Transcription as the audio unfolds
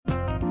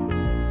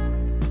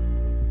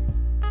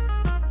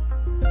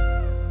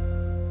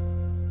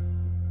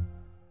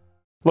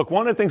Look,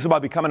 one of the things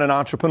about becoming an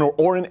entrepreneur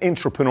or an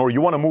intrapreneur,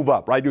 you want to move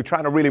up, right? You're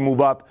trying to really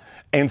move up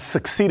and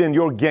succeed in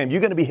your game.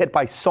 You're going to be hit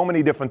by so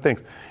many different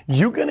things.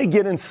 You're going to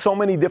get in so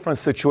many different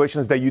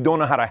situations that you don't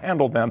know how to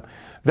handle them,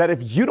 that if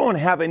you don't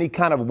have any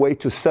kind of way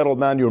to settle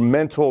down your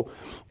mental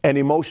and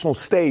emotional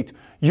state,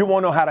 you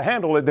won't know how to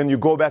handle it. Then you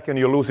go back and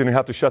you lose and you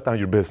have to shut down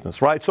your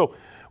business, right? So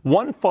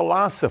one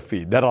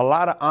philosophy that a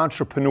lot of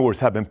entrepreneurs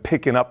have been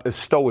picking up is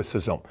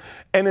Stoicism.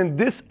 And in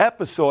this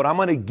episode, I'm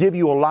going to give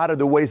you a lot of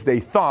the ways they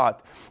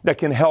thought that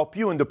can help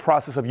you in the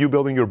process of you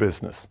building your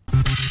business.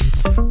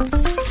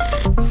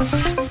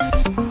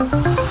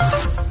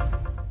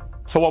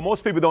 So what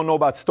most people don't know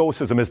about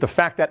Stoicism is the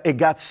fact that it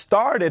got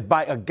started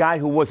by a guy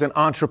who was an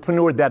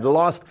entrepreneur that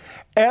lost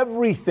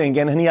everything,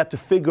 and he had to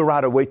figure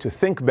out a way to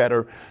think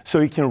better so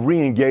he can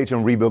re-engage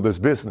and rebuild his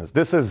business.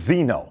 This is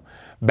Zeno.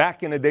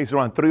 Back in the days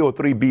around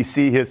 303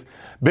 BC, his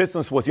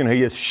business was,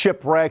 he is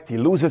shipwrecked, he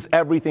loses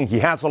everything, he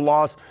has a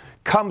loss,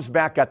 comes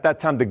back. At that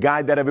time, the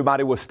guy that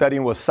everybody was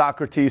studying was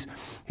Socrates.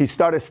 He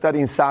started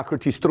studying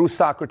Socrates. Through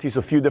Socrates,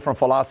 a few different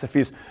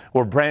philosophies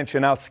were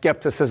branching out: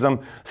 skepticism,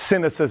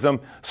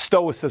 cynicism,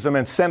 Stoicism,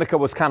 and Seneca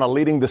was kind of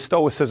leading the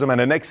Stoicism. And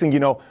the next thing you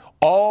know,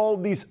 all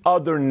these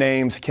other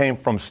names came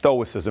from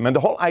Stoicism. And the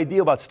whole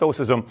idea about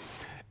Stoicism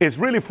is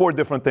really 4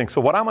 different things.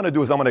 So what I'm going to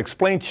do is I'm going to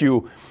explain to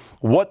you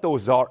what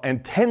those are,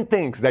 and 10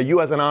 things that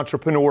you as an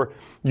entrepreneur,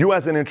 you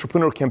as an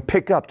entrepreneur can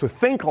pick up to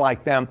think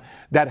like them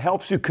that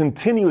helps you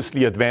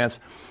continuously advance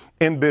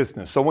in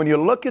business. So when you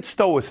look at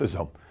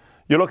Stoicism,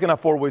 you're looking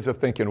at 4 ways of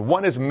thinking.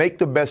 One is make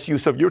the best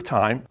use of your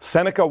time.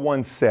 Seneca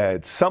once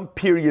said, some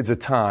periods of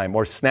time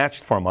are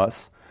snatched from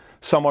us,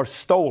 some are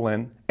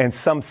stolen, and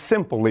some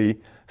simply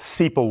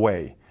seep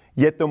away.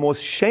 Yet the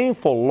most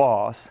shameful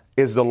loss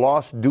is the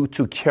loss due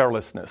to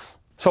carelessness.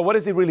 So what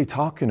is he really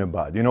talking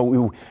about?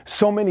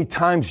 So many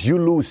times you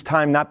lose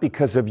time not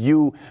because of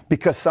you,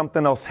 because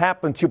something else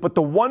happened to you. But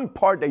the one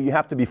part that you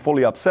have to be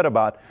fully upset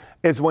about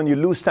is when you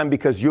lose time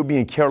because you're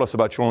being careless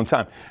about your own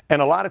time.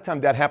 And a lot of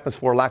time that happens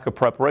for a lack of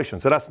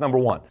preparation. So that's number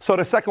 1. So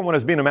the second one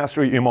is being a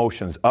master of your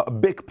emotions. A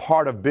big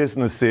part of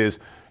business is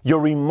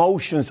your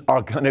emotions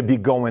are going to be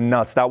going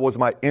nuts. That was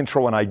my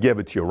intro and I gave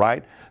it to you,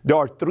 right? There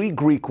are 3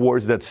 Greek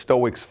words that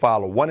Stoics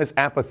follow. One is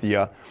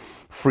apatheia,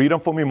 freedom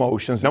from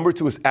emotions. Number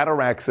 2 is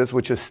ataraxis,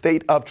 which is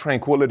state of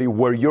tranquility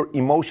where your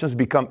emotions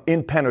become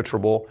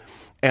impenetrable.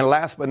 And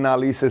last but not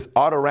least is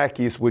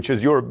autarkis, which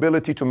is your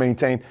ability to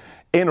maintain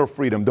inner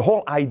freedom. The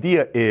whole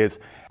idea is,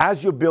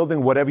 as you're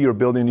building whatever you're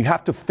building, you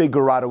have to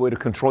figure out a way to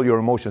control your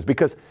emotions,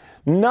 because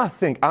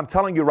nothing, I'm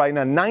telling you right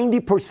now,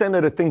 90%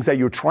 of the things that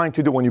you're trying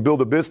to do when you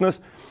build a business,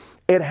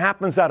 it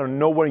happens out of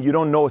nowhere. You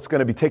don't know it's going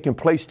to be taking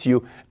place to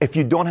you. If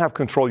you don't have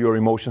control of your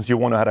emotions, you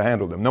won't know how to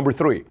handle them. Number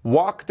 3,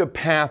 walk the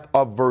path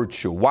of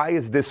virtue. Why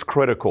is this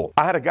critical?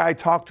 I had a guy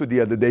talk to the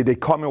other day. They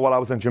called me while I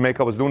was in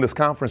Jamaica. I was doing this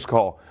conference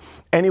call.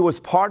 And he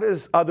was part of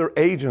this other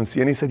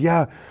agency. And he said,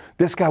 yeah,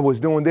 this guy was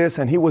doing this,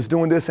 and he was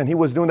doing this, and he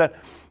was doing that.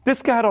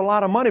 This guy had a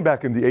lot of money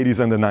back in the 80s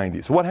and the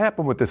 90s. What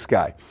happened with this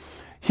guy?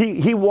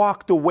 He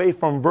walked away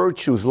from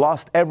virtues,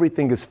 lost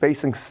everything, is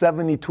facing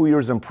 72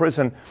 years in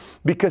prison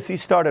because he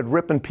started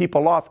ripping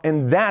people off,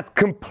 and that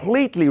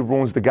completely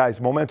ruins the guy's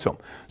momentum.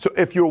 So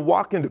if you're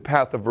walking the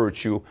path of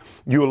virtue,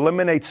 you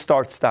eliminate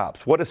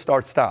start-stops. What is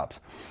start-stops?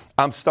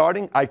 I'm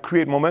starting, I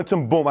create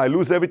momentum, boom, I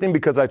lose everything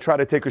because I try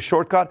to take a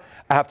shortcut,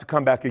 I have to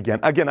come back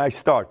again. Again, I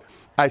start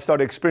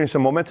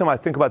experiencing momentum, I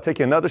think about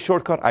taking another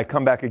shortcut, I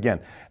come back again.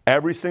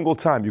 Every single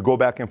time you go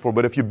back and forth.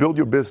 But if you build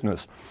your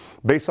business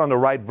based on the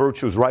right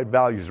virtues, right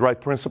values, right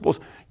principles,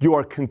 you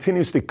are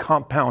continuously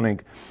compounding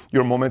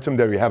your momentum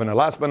there you have. And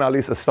last but not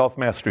least is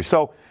self-mastery.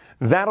 So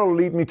that'll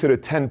lead me to the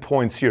 10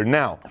 points here.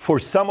 Now, for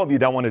some of you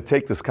that want to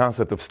take this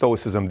concept of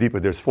Stoicism deeper,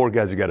 there's 4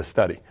 guys you got to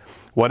study.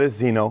 What is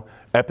Zeno,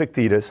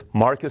 Epictetus,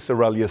 Marcus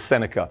Aurelius,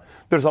 Seneca?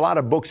 There's a lot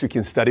of books you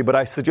can study, but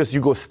I suggest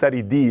you go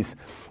study these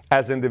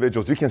as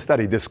individuals. You can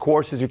study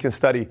discourses, you can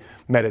study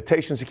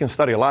meditations, you can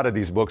study a lot of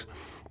these books,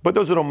 but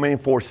those are the main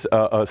 4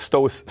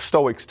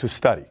 Stoics to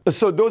study.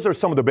 So those are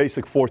some of the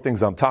basic 4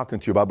 things I'm talking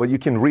to you about, but you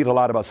can read a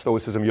lot about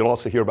Stoicism. You'll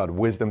also hear about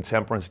wisdom,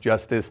 temperance,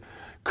 justice,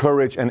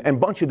 courage, and a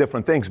bunch of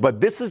different things. But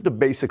this is the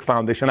basic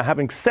foundation. Now,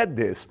 having said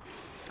this,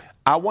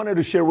 I wanted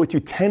to share with you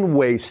 10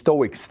 ways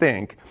Stoics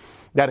think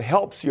that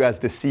helps you as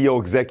the CEO,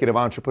 executive,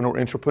 entrepreneur,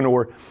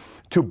 intrapreneur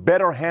to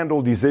better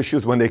handle these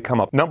issues when they come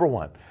up. Number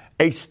 1,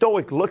 a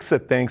Stoic looks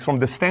at things from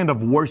the stand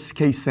of worst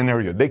case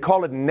scenario. They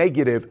call it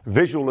negative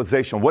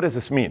visualization. What does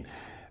this mean?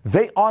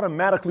 They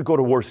automatically go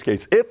to worst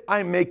case. If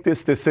I make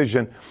this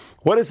decision,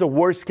 what is the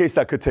worst case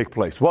that could take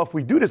place? Well, if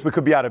we do this, we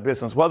could be out of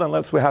business. Well, then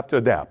we have to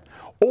adapt.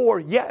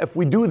 Or, yeah, if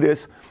we do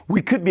this, we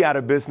could be out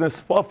of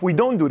business. Well, if we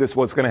don't do this,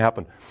 what's going to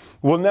happen?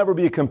 We'll never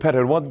be a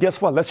competitor. Well,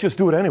 guess what? Let's just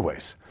do it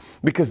anyways.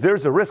 Because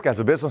there's a risk as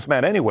a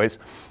businessman anyways.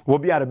 We'll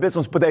be out of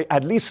business, but they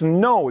at least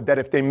know that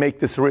if they make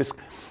this risk,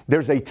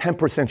 there's a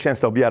 10% chance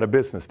they'll be out of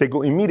business. They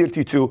go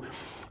immediately to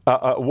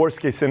worst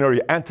case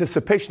scenario,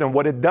 anticipation. And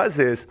what it does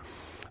is,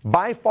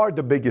 by far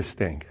the biggest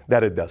thing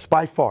that it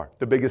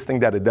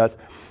does,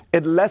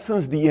 it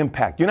lessens the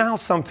impact. You know how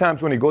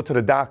sometimes when you go to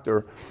the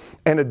doctor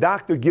and the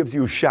doctor gives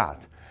you a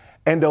shot,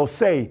 and they'll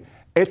say,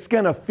 it's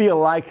going to feel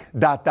like ...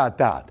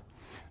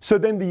 So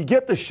then you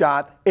get the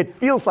shot, it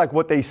feels like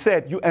what they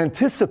said, you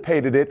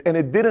anticipated it, and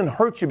it didn't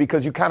hurt you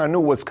because you kind of knew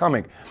what's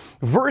coming.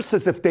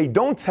 Versus if they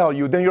don't tell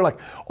you, then you're like,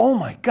 oh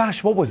my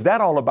gosh, what was that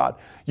all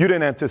about? You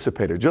didn't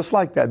anticipate it. Just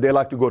like that, they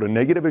like to go to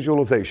negative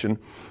visualization,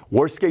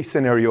 worst case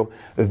scenario,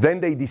 then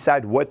they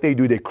decide what they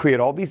do. They create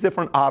all these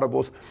different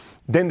audibles,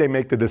 then they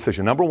make the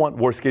decision. Number one,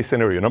 worst case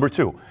scenario. Number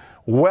two,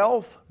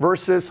 wealth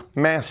versus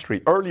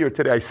mastery. Earlier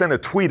today, I sent a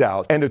tweet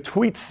out, and the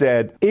tweet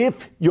said,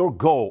 if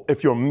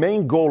your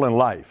main goal in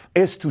life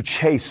is to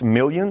chase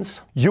millions,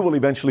 you will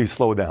eventually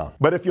slow down.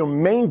 But if your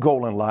main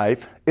goal in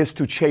life is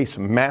to chase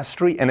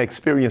mastery and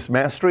experience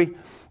mastery,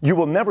 you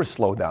will never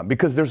slow down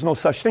because there's no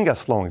such thing as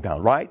slowing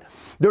down, right?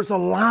 There's a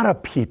lot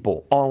of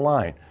people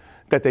online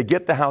that they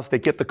get the house, they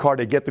get the car,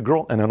 they get the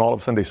girl, and then all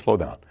of a sudden they slow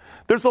down.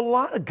 There's a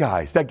lot of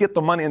guys that get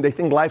the money and they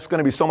think life's going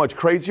to be so much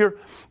crazier,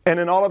 and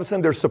then all of a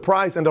sudden they're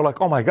surprised and they're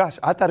like, oh my gosh,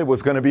 I thought it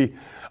was going to be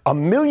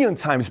 1,000,000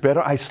 times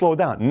better. I slow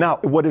down. Now,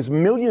 what is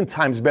 1,000,000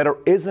 times better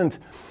isn't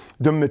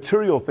the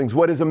material things.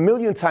 What is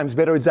 1,000,000 times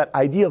better is that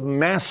idea of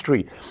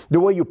mastery, the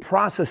way you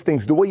process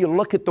things, the way you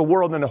look at the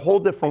world in a whole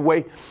different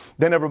way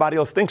than everybody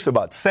else thinks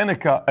about.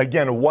 Seneca,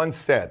 again, once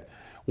said,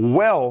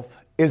 wealth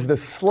is the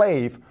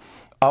slave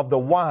of the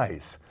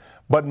wise,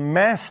 but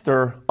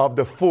master of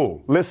the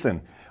fool.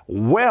 Listen,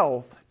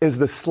 wealth is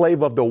the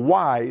slave of the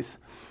wise,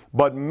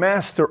 but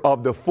master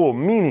of the fool.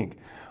 Meaning,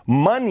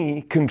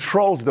 money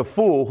controls the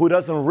fool who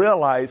doesn't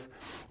realize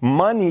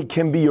money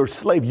can be your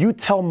slave. You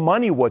tell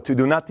money what to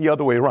do, not the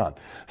other way around.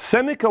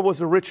 Seneca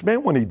was a rich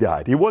man when he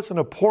died. He wasn't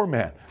a poor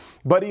man,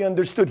 but he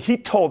understood. He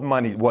told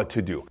money what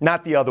to do,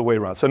 not the other way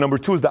around. So number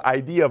two is the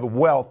idea of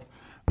wealth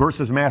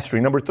versus mastery.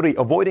 Number three,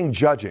 avoiding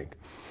judging.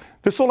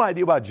 This whole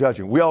idea about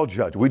judging, we all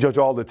judge. We judge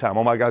all the time.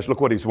 Oh my gosh,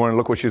 look what he's wearing.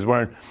 Look what she's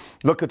wearing.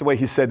 Look at the way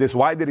he said this.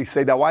 Why did he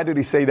say that? Why did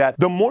he say that?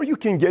 The more you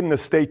can get in a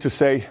state to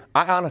say,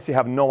 I honestly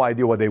have no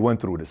idea what they went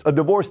through this. A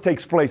divorce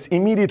takes place.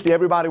 Immediately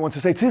everybody wants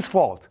to say, it's his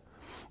fault.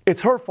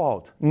 It's her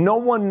fault. No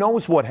one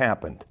knows what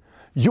happened.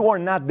 You are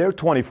not there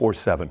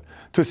 24/7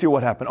 to see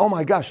what happened. Oh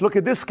my gosh, look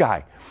at this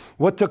guy.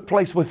 What took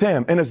place with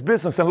him in his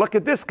business? And look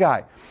at this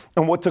guy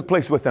and what took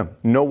place with him.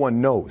 No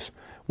one knows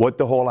what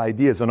the whole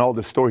idea is and all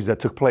the stories that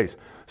took place.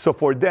 So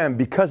for them,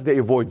 because they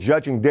avoid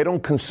judging, they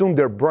don't consume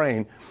their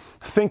brain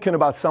thinking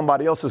about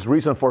somebody else's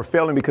reason for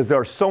failing because they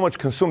are so much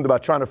consumed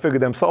about trying to figure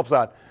themselves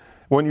out.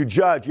 When you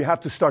judge, you have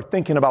to start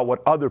thinking about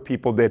what other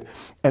people did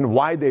and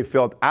why they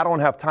failed. I don't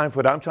have time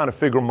for that. I'm trying to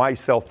figure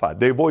myself out.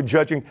 They avoid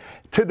judging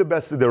to the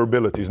best of their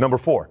abilities. Number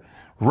four,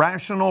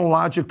 rational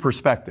logic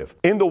perspective.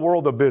 In the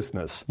world of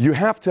business, you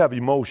have to have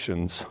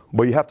emotions,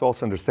 but you have to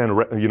also understand,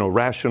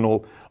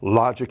 rational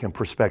logic and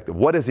perspective.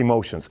 What is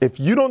emotions? If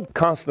you don't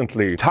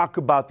constantly talk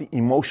about the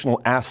emotional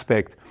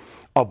aspect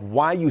of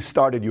why you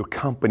started your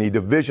company,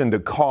 the vision, the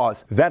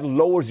cause, that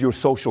lowers your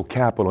social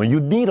capital. And you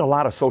need a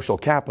lot of social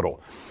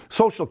capital.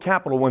 Social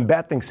capital, when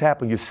bad things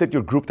happen, you sit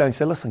your group down and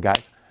say, listen,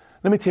 guys,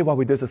 let me tell you why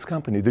we did this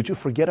company. Did you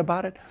forget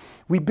about it?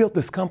 We built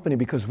this company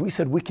because we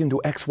said we can do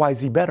X, Y,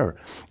 Z better.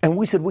 And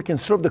we said we can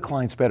serve the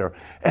clients better.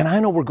 And I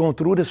know we're going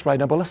through this right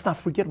now, but let's not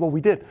forget what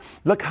we did.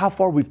 Look how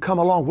far we've come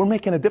along. We're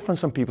making a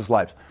difference in people's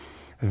lives.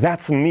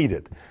 That's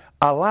needed.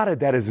 A lot of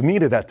that is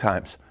needed at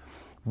times.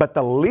 But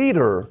the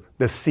leader,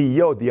 the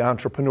CEO, the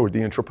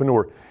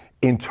entrepreneur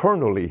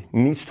internally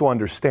needs to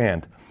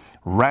understand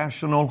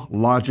rational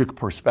logic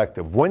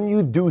perspective. When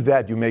you do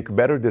that, you make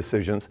better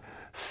decisions,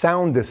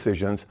 sound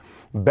decisions,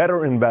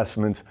 better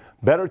investments,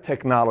 better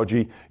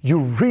technology. You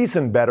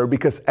reason better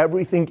because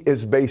everything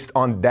is based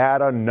on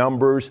data,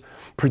 numbers,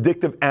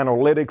 predictive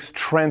analytics,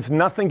 trends.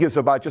 Nothing is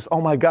about just,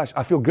 oh my gosh,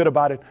 I feel good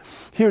about it.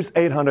 Here's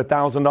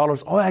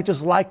 $800,000. Oh, I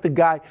just like the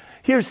guy.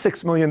 Here's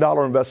 $6 million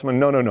investment.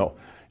 No.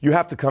 You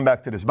have to come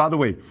back to this. By the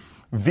way,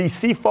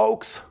 VC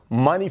folks,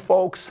 money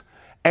folks,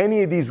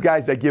 any of these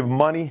guys that give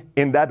money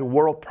in that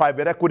world,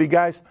 private equity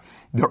guys,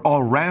 they're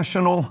all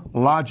rational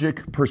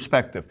logic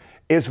perspective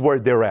is where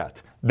they're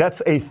at.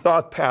 That's a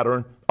thought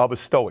pattern of a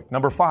Stoic.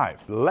 Number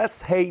five,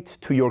 less hate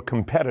to your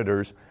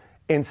competitors,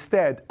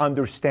 instead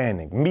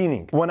understanding.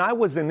 Meaning, when I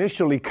was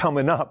initially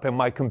coming up and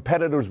my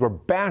competitors were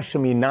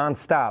bashing me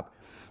nonstop,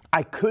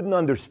 I couldn't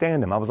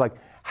understand them. I was like,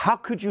 how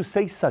could you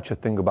say such a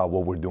thing about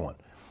what we're doing?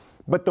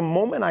 But the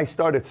moment I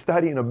started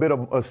studying a bit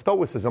of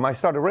Stoicism, I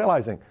started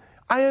realizing,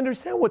 I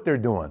understand what they're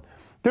doing.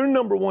 Their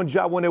number one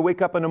job when they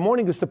wake up in the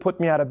morning is to put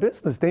me out of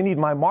business. They need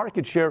my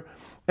market share,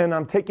 and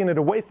I'm taking it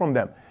away from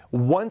them.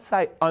 Once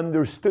I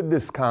understood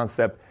this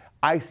concept,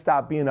 I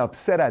stopped being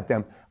upset at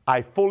them.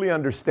 I fully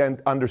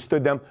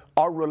understood them.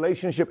 Our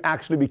relationship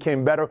actually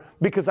became better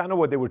because I know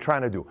what they were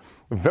trying to do.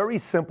 Very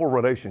simple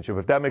relationship,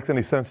 if that makes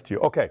any sense to you.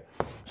 Okay,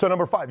 so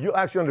number five, you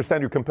actually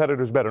understand your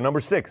competitors better.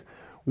 Number six,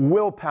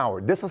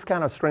 willpower. This is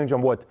kind of strange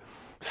on what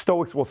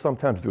Stoics will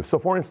sometimes do. So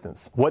for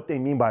instance, what they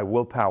mean by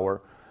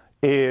willpower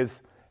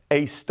is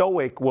a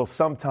Stoic will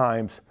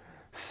sometimes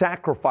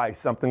sacrifice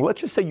something.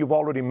 Let's just say you've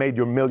already made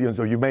your millions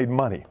or you've made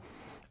money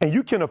and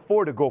you can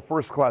afford to go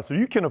first class or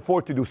you can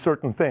afford to do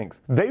certain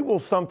things. They will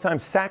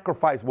sometimes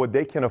sacrifice what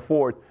they can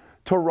afford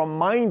to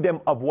remind them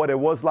of what it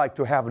was like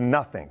to have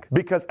nothing.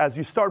 Because as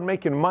you start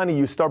making money,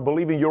 you start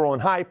believing your own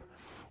hype.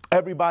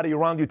 Everybody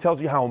around you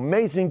tells you how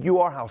amazing you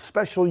are, how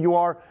special you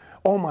are.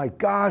 Oh my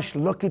gosh,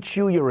 look at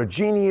you, you're a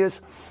genius,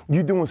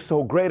 you're doing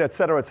so great,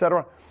 etc.,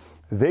 etc.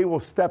 They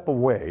will step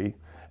away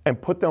and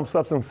put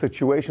themselves in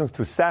situations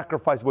to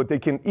sacrifice what they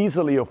can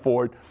easily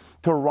afford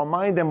to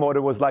remind them what it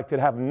was like to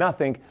have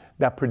nothing.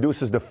 That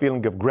produces the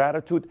feeling of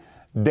gratitude.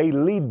 They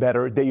lead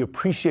better, they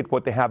appreciate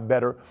what they have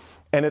better,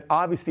 and it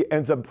obviously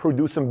ends up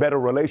producing better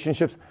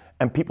relationships,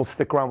 and people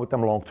stick around with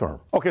them long term.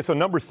 Okay, so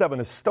number 7,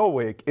 a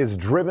Stoic is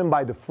driven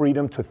by the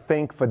freedom to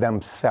think for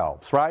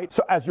themselves, right?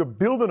 So as you're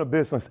building a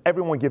business,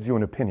 everyone gives you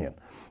an opinion.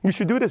 You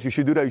should do this, you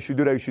should do that, you should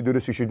do that, you should do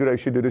this, you should do that, you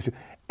should do this.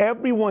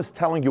 Everyone's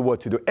telling you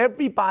what to do.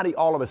 Everybody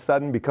all of a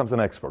sudden becomes an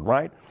expert,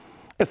 right?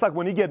 It's like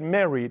when you get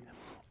married,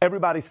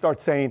 everybody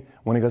starts saying,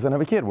 when are you going to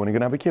have a kid? When are you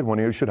going to have a kid? When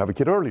you should have a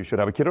kid early? You should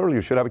have a kid early.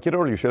 You should have a kid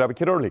early. You should have a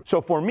kid early. So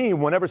for me,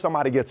 whenever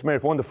somebody gets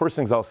married, one of the first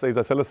things I'll say is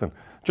I say, listen,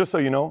 just so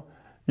you know,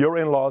 your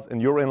in-laws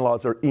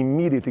are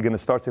immediately going to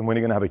start saying when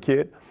you're going to have a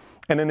kid.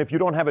 And then if you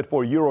don't have it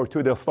for a year or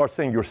two, they'll start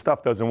saying your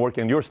stuff doesn't work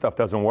and your stuff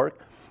doesn't work.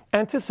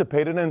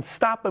 Anticipate it and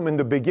stop them in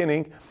the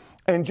beginning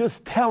and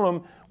just tell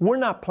them we're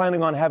not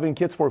planning on having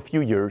kids for a few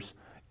years,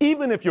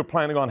 even if you're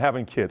planning on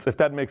having kids, if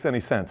that makes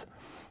any sense.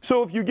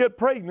 So if you get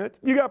pregnant,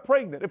 you got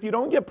pregnant. If you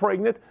don't get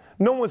pregnant,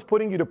 no one's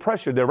putting you to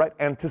pressure there, right?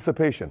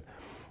 Anticipation.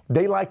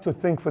 They like to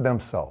think for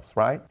themselves,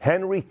 right?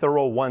 Henry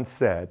Thoreau once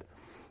said,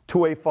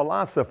 to a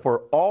philosopher,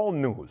 all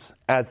news,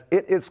 as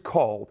it is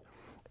called,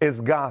 is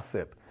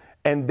gossip,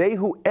 and they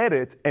who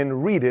edit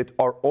and read it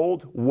are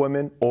old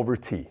women over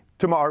tea.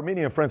 To my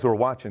Armenian friends who are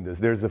watching this,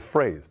 there's a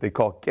phrase they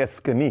call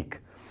keskenik.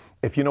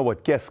 If you know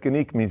what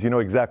keskenik means, you know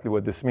exactly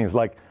what this means.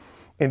 Like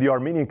in the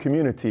Armenian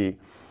community,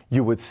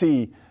 you would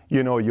see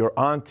your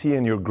auntie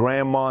and your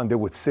grandma, and they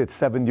would sit,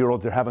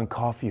 70-year-olds, they're having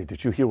coffee.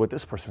 Did you hear what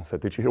this person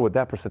said? Did you hear what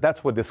that person said?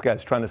 That's what this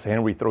guy's trying to say.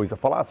 Henry Thoreau, he's a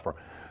philosopher.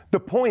 The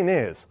point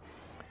is,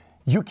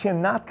 you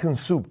cannot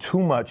consume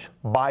too much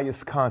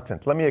biased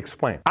content. Let me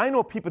explain. I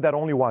know people that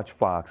only watch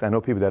Fox. I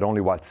know people that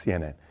only watch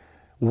CNN.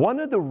 One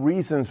of the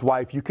reasons why,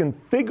 if you can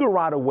figure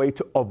out a way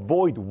to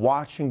avoid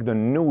watching the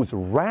news,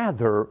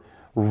 rather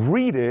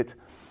read it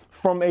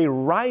from a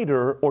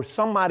writer or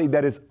somebody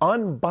that is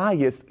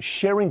unbiased,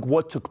 sharing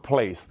what took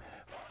place.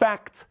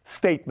 Fact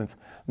statements,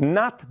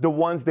 not the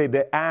ones they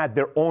add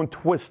their own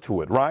twist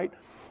to it, right?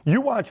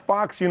 You watch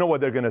Fox, you know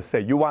what they're going to say.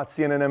 You watch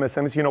CNN,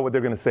 MSNBC, you know what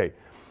they're going to say.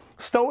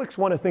 Stoics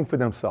want to think for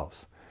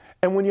themselves.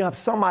 And when you have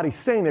somebody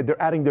saying it,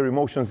 they're adding their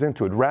emotions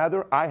into it.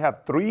 Rather, I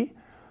have 3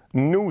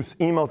 news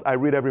emails I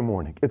read every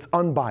morning. It's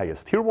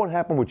unbiased. Here's what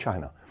happened with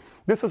China.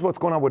 This is what's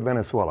going on with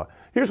Venezuela.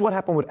 Here's what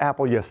happened with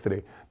Apple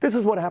yesterday. This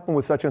is what happened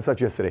with such and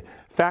such yesterday.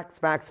 Facts,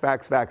 facts,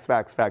 facts, facts,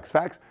 facts, facts,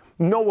 facts.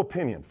 No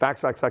opinion.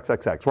 Facts, facts, facts,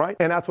 facts, facts, right?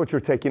 And that's what you're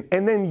taking.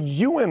 And then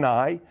you and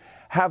I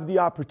have the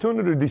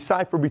opportunity to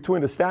decipher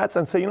between the stats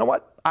and say, you know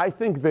what? I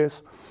think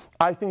this.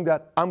 I think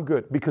that. I'm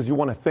good, because you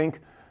want to think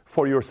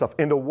for yourself.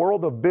 In the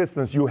world of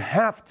business, you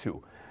have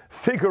to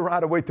figure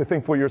out a way to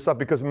think for yourself,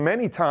 because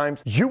many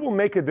times you will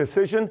make a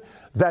decision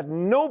that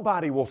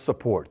nobody will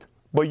support.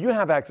 But you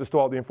have access to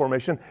all the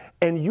information,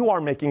 and you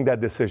are making that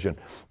decision.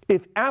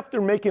 If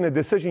after making a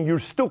decision, you're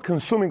still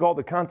consuming all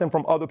the content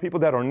from other people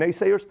that are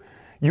naysayers,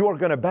 you are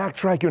going to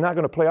backtrack. You're not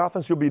going to play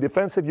offense. You'll be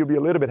defensive. You'll be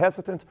a little bit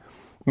hesitant.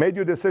 Made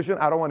your decision.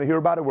 I don't want to hear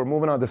about it. We're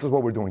moving on. This is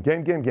what we're doing.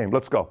 Game, game, game.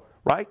 Let's go.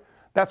 Right?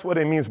 That's what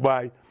it means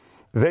by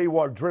they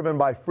are driven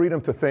by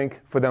freedom to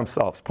think for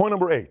themselves. Point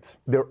number 8.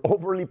 They're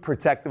overly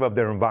protective of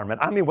their environment.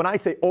 I mean, when I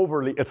say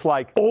overly, it's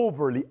like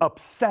overly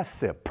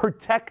obsessive,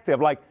 protective,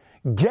 like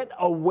get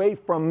away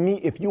from me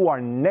if you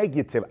are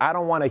negative. I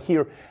don't want to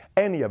hear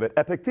any of it.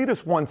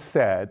 Epictetus once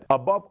said,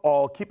 above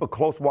all, keep a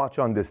close watch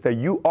on this, that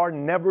you are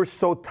never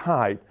so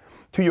tied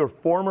to your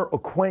former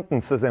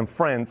acquaintances and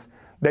friends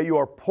that you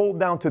are pulled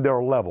down to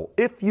their level.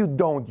 If you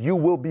don't, you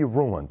will be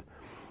ruined.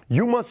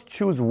 You must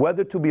choose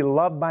whether to be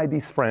loved by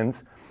these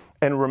friends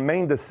and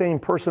remain the same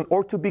person,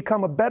 or to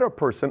become a better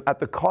person at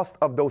the cost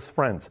of those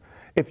friends.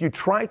 If you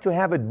try to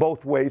have it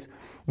both ways,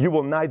 you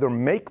will neither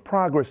make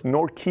progress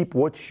nor keep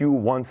what you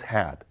once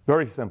had.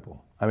 Very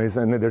simple. I mean,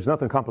 there's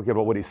nothing complicated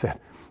about what he said.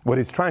 What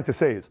he's trying to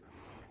say is,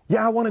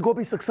 yeah, I want to go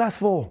be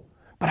successful,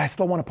 but I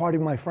still want to party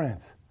with my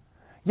friends.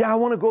 Yeah, I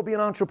want to go be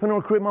an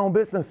entrepreneur, create my own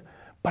business,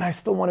 but I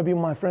still want to be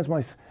with my friends.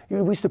 We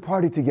used to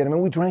party together,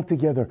 and we drank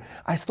together.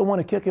 I still want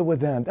to kick it with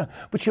them.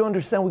 But you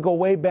understand, we go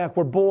way back.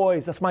 We're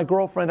boys. That's my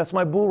girlfriend. That's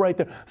my boo right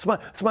there.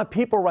 It's my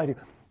people right here.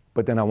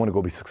 But then I want to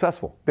go be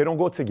successful. They don't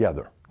go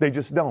together. They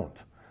just don't.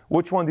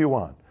 Which one do you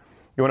want?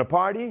 You want to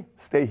party?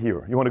 Stay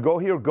here. You want to go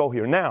here? Go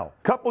here. Now,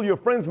 a couple of your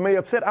friends may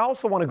have said, I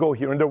also want to go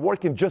here, and they're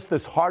working just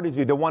as hard as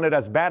you. They want it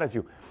as bad as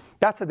you.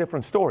 That's a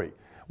different story.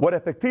 What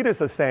Epictetus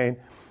is saying,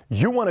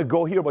 you want to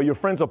go here, but your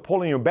friends are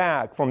pulling you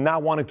back from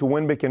not wanting to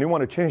win big, and you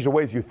want to change the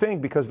ways you think,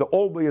 because the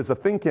old ways of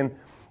thinking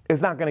is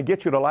not going to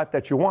get you the life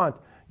that you want.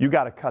 You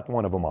got to cut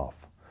one of them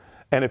off.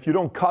 And if you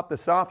don't cut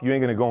this off, you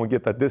ain't going to go and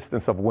get that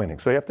distance of winning.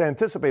 So you have to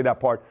anticipate that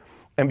part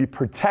and be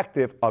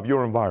protective of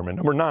your environment.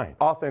 Number 9,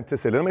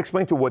 authenticity. Let me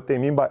explain to you what they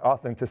mean by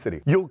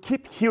authenticity. You'll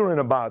keep hearing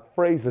about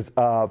phrases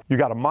of, you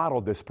got to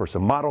model this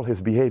person, model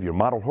his behavior,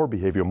 model her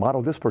behavior,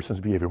 model this person's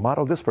behavior,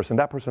 model this person,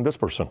 that person, this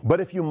person. But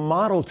if you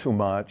model too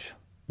much,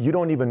 you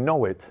don't even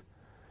know it,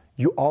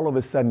 you all of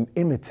a sudden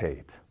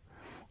imitate.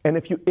 And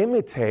if you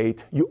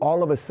imitate, you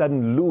all of a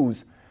sudden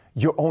lose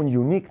your own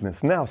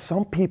uniqueness. Now,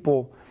 some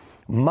people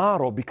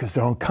model because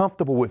they're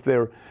uncomfortable with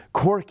their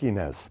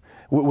quirkiness,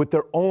 with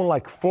their own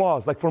like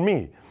flaws. Like for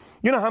me,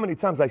 you know how many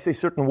times I say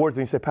certain words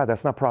and you say, Pat,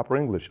 that's not proper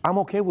English. I'm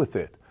okay with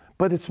it,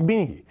 but it's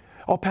me.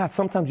 Oh, Pat,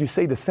 sometimes you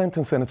say the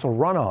sentence and it's a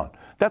run-on.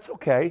 That's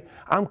okay.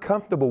 I'm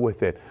comfortable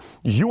with it.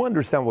 You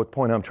understand what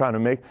point I'm trying to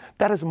make.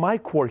 That is my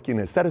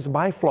quirkiness. That is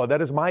my flaw.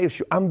 That is my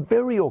issue. I'm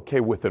very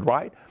okay with it,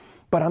 right?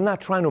 But I'm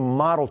not trying to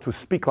model to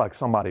speak like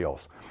somebody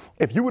else.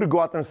 If you were to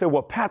go out there and say,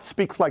 well, Pat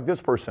speaks like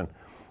this person,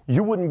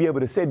 you wouldn't be able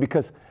to say it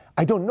because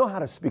I don't know how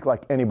to speak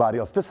like anybody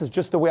else. This is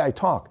just the way I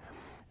talk.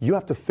 You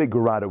have to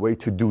figure out a way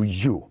to do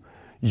you.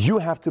 You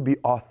have to be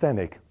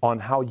authentic on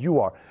how you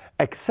are.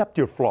 Accept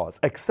your flaws,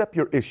 accept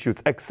your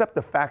issues, accept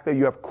the fact that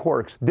you have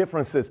quirks,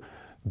 differences.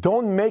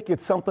 Don't make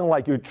it something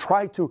like you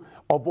try to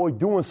avoid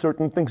doing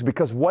certain things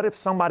because what if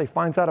somebody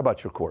finds out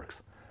about your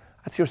quirks?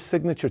 That's your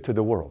signature to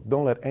the world.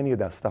 Don't let any of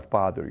that stuff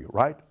bother you,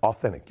 right?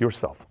 Authentic,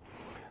 yourself.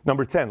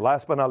 Number 10,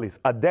 last but not least,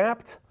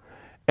 adapt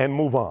and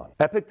move on.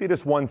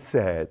 Epictetus once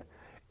said,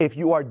 if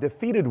you are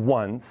defeated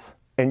once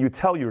and you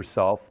tell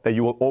yourself that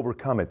you will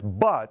overcome it,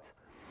 but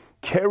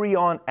carry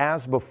on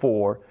as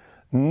before,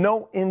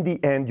 know in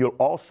the end you'll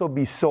also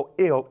be so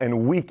ill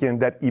and weakened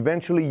that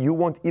eventually you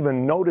won't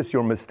even notice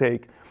your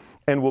mistake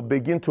and will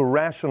begin to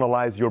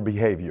rationalize your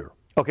behavior.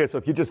 Okay, so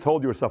if you just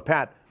told yourself,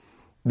 Pat,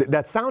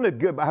 that sounded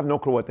good, but I have no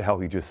clue what the hell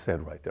he just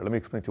said right there. Let me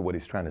explain to you what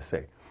he's trying to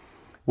say.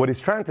 What he's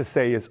trying to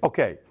say is,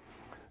 okay,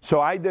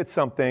 so I did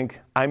something,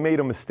 I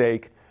made a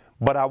mistake,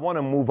 but I want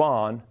to move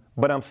on,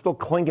 but I'm still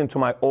clinging to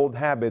my old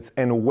habits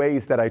and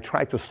ways that I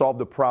tried to solve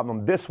the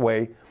problem this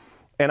way,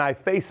 and I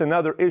face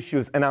another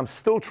issues, and I'm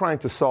still trying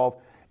to solve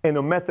in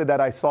a method that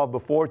I solved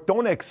before.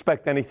 Don't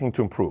expect anything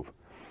to improve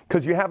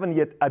because you haven't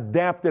yet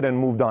adapted and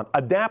moved on.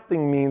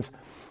 Adapting means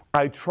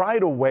I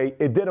tried a way,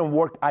 it didn't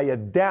work, I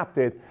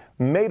adapted,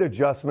 made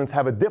adjustments,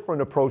 have a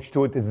different approach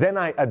to it, then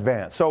I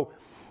advance. So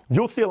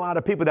you'll see a lot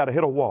of people that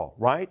hit a wall,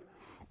 right?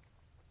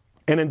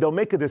 And then they'll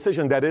make a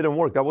decision that didn't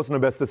work, that wasn't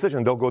the best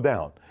decision, they'll go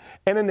down.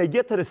 And then they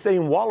get to the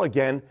same wall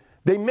again,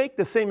 they make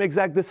the same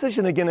exact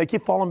decision again, they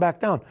keep falling back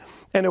down.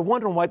 And they're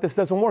wondering why this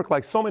doesn't work.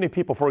 Like so many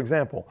people, for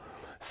example,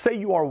 say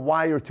you are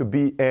wired to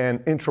be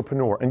an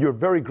entrepreneur and you're a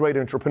very great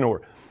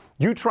entrepreneur.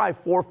 You try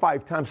 4 or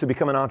 5 times to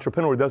become an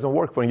entrepreneur, it doesn't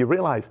work for you. You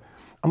realize,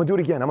 I'm gonna do it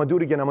again, I'm gonna do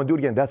it again, I'm gonna do it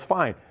again. That's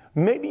fine.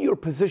 Maybe your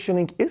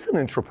positioning is an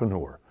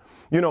entrepreneur.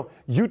 You know,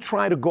 you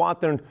try to go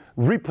out there and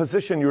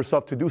reposition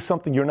yourself to do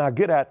something you're not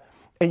good at,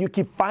 and you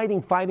keep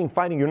fighting,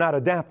 you're not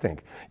adapting.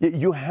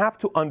 You have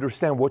to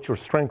understand what your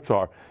strengths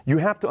are. You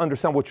have to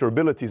understand what your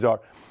abilities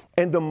are.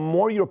 And the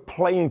more you're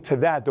playing to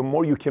that, the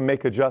more you can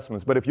make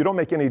adjustments. But if you don't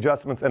make any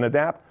adjustments and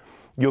adapt,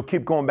 you'll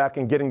keep going back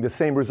and getting the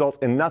same results,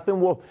 and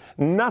nothing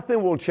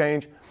will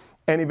change.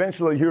 And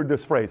eventually you hear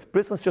this phrase,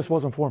 business just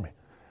wasn't for me.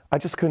 I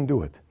just couldn't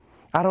do it.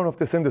 I don't know if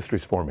this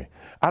industry's for me.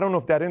 I don't know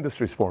if that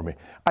industry's for me.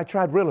 I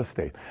tried real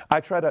estate. I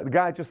tried a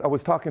guy I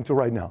was talking to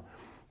right now.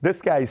 This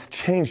guy's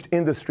changed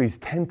industries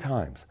 10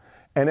 times.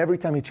 And every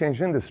time he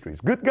changed industries,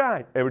 good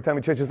guy, every time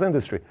he changes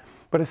industry.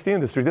 But it's the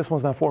industry, this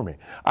one's not for me.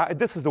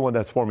 This is the one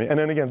that's for me. And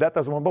then again, that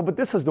doesn't work, but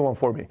this is the one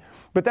for me.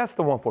 But that's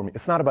the one for me.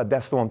 It's not about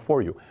that's the one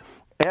for you.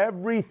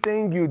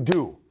 Everything you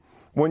do,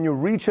 when you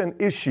reach an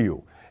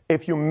issue,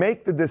 if you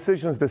make the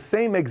decisions the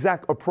same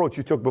exact approach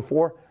you took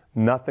before,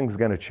 nothing's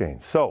gonna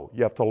change. So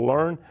you have to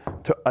learn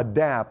to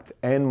adapt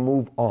and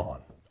move on.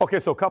 Okay,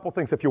 so a couple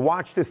things. If you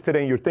watch this today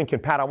and you're thinking,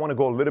 Pat, I want to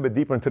go a little bit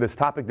deeper into this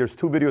topic, there's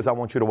 2 videos I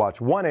want you to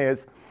watch. One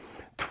is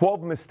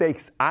 12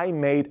 mistakes I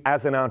made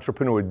as an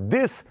entrepreneur.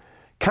 This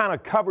kind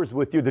of covers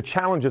with you the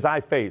challenges I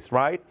faced,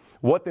 right?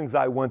 What things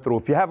I went through.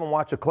 If you haven't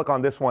watched it, click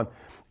on this one.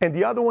 And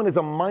the other one is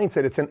a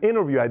mindset. It's an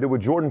interview I did with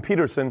Jordan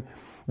Peterson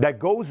that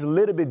goes a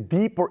little bit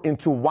deeper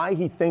into why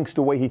he thinks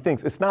the way he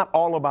thinks. It's not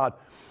all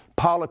about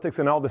politics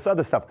and all this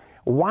other stuff.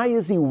 Why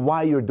is he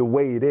wired the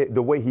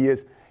way he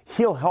is?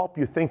 He'll help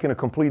you think in a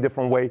completely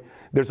different way.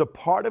 There's a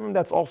part of him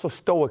that's also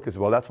stoic as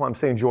well. That's why I'm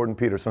saying Jordan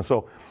Peterson.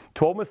 So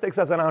 12 mistakes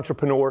as an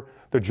entrepreneur,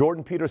 the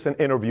Jordan Peterson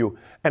interview.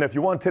 And if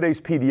you want today's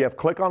PDF,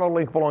 click on a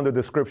link below in the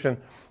description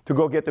to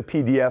go get the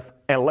PDF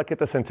and look at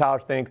this entire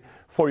thing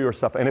for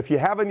yourself. And if you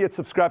haven't yet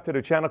subscribed to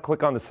the channel,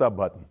 click on the sub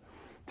button.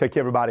 Take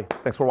care, everybody.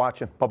 Thanks for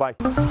watching. Bye-bye.